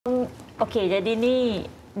Okay, jadi ni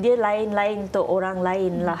dia lain-lain untuk orang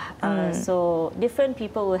lain lah. So different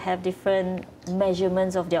people will have different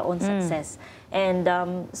measurements of their own success. And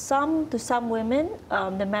to some women,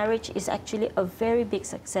 the marriage is actually a very big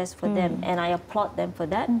success for them, and I applaud them for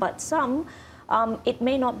that. But some, it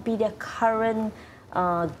may not be their current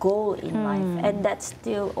goal in life, and that's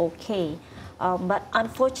still okay. But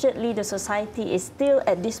unfortunately, the society is still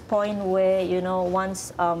at this point where, you know,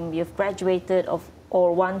 once you've graduated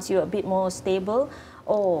or once you're a bit more stable,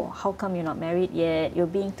 oh, how come you're not married yet? You're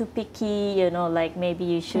being too picky, you know, like maybe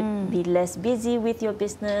you should be less busy with your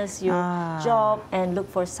business, your job, and look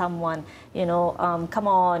for someone, you know, come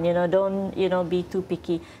on, you know, don't, you know, be too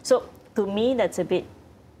picky. So to me, that's a bit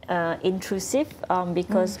intrusive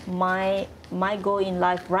because my goal in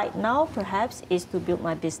life right now, perhaps, is to build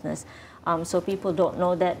my business. So people don't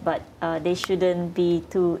know that, but they shouldn't be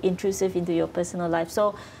too intrusive into your personal life.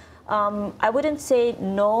 So I wouldn't say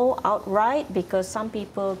no outright, because some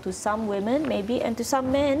people, to some women maybe, and to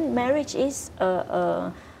some men, marriage is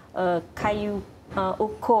a kayu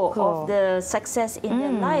ukur of the success in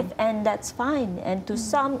their life, and that's fine. And to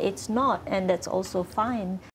some, it's not, and that's also fine.